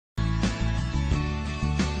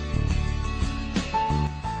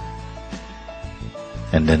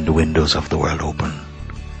And then the windows of the world open,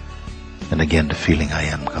 and again the feeling I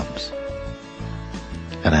am comes,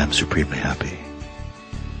 and I am supremely happy.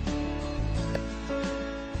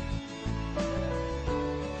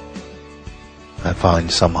 I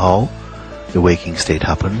find somehow the waking state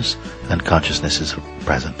happens and consciousness is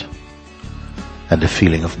present, and the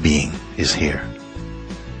feeling of being is here,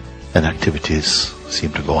 and activities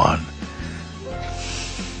seem to go on.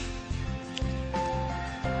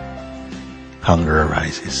 Hunger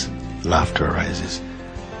arises, laughter arises,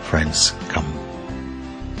 friends come,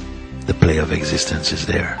 the play of existence is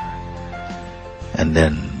there, and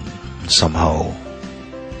then somehow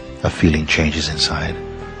a feeling changes inside,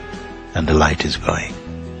 and the light is going,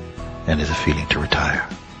 and there's a feeling to retire,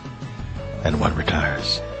 and one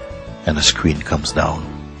retires, and a screen comes down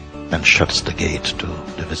and shuts the gate to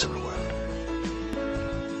the visible world,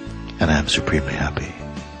 and I am supremely happy.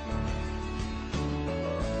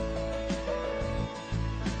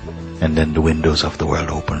 And then the windows of the world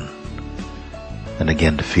open, and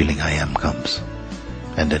again the feeling I am comes,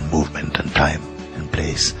 and then movement and time and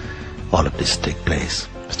place, all of this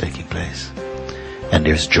is taking place, and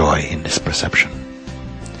there's joy in this perception.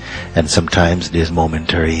 And sometimes there's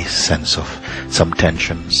momentary sense of some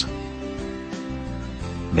tensions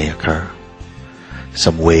may occur,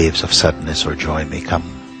 some waves of sadness or joy may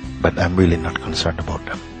come, but I'm really not concerned about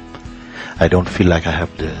them. I don't feel like I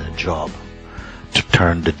have the job to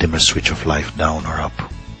turn the dimmer switch of life down or up.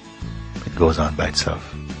 It goes on by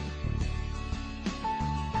itself.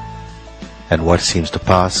 And what seems to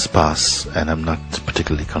pass, and I'm not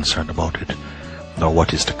particularly concerned about it, nor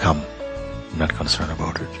what is to come, I'm not concerned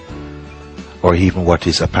about it. Or even what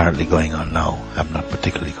is apparently going on now, I'm not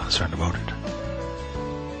particularly concerned about it.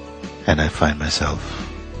 And I find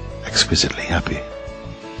myself exquisitely happy.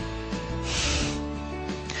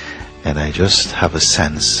 And I just have a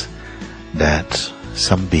sense that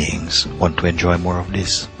some beings want to enjoy more of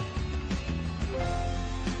this,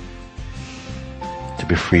 to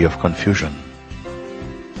be free of confusion,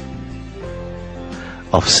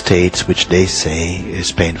 of states which they say is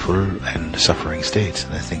painful and suffering states.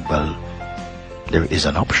 And I think, well, there is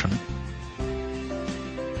an option.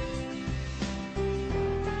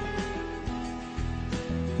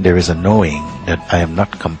 There is a knowing that I am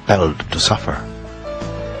not compelled to suffer.